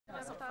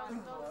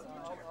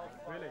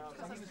Really?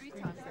 Because it's 3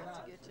 times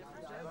that to get you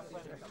from Germany.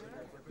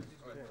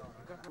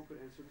 Who could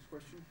answer this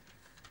question?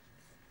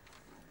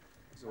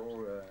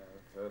 Or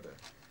further,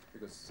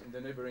 because in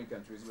the neighboring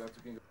countries we are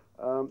talking.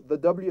 The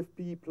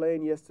WFP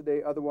plane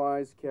yesterday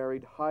otherwise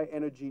carried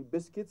high-energy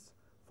biscuits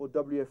for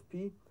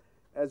WFP,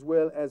 as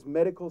well as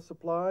medical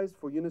supplies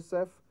for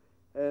UNICEF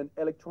and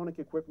electronic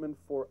equipment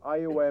for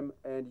IOM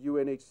and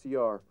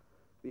UNHCR.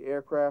 The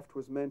aircraft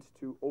was meant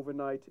to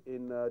overnight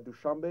in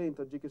Dushanbe in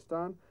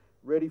Tajikistan,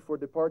 ready for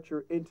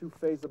departure into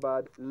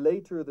Faizabad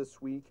later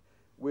this week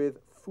with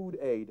food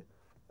aid.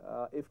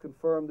 If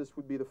confirmed, this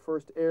would be the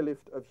first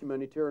airlift of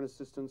humanitarian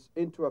assistance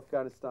into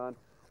Afghanistan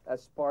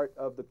as part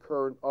of the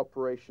current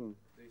operation.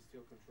 They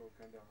still control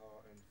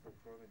Kandahar and 4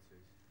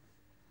 provinces.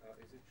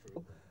 Is it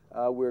true?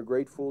 We're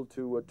grateful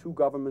to 2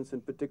 governments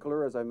in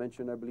particular, as I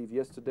mentioned, I believe,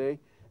 yesterday,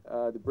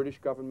 the British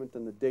government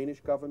and the Danish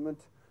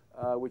government,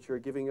 which are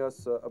giving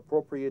us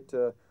appropriate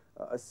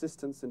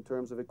assistance in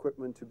terms of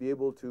equipment to be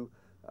able to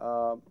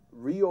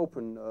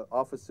reopen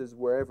offices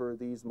wherever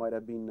these might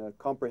have been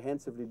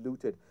comprehensively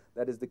looted.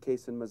 That is the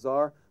case in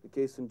Mazar, the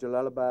case in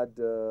Jalalabad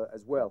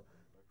as well.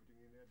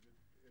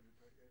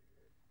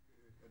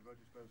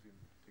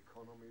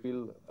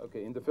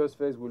 Okay, in the first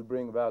phase we'll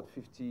bring about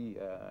 50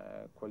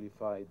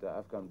 qualified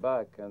Afghan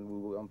back, and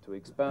we want to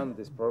expand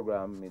this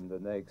program in the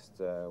next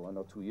 1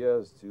 or 2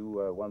 years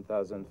to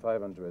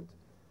 1,500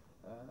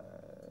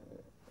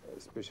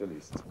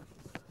 specialists.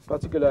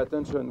 Particular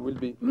attention will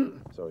be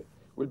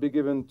will be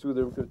given to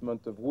the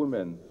recruitment of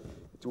women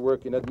to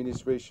work in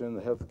administration,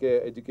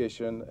 healthcare,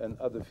 education, and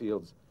other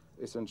fields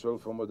essential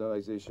for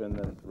modernization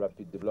and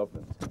rapid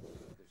development.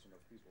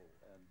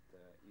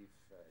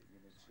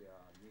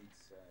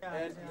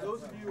 And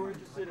those of you who are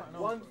interested, at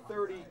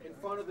 1:30 in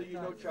front of the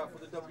UNOCHA for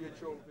the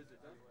WHO visit.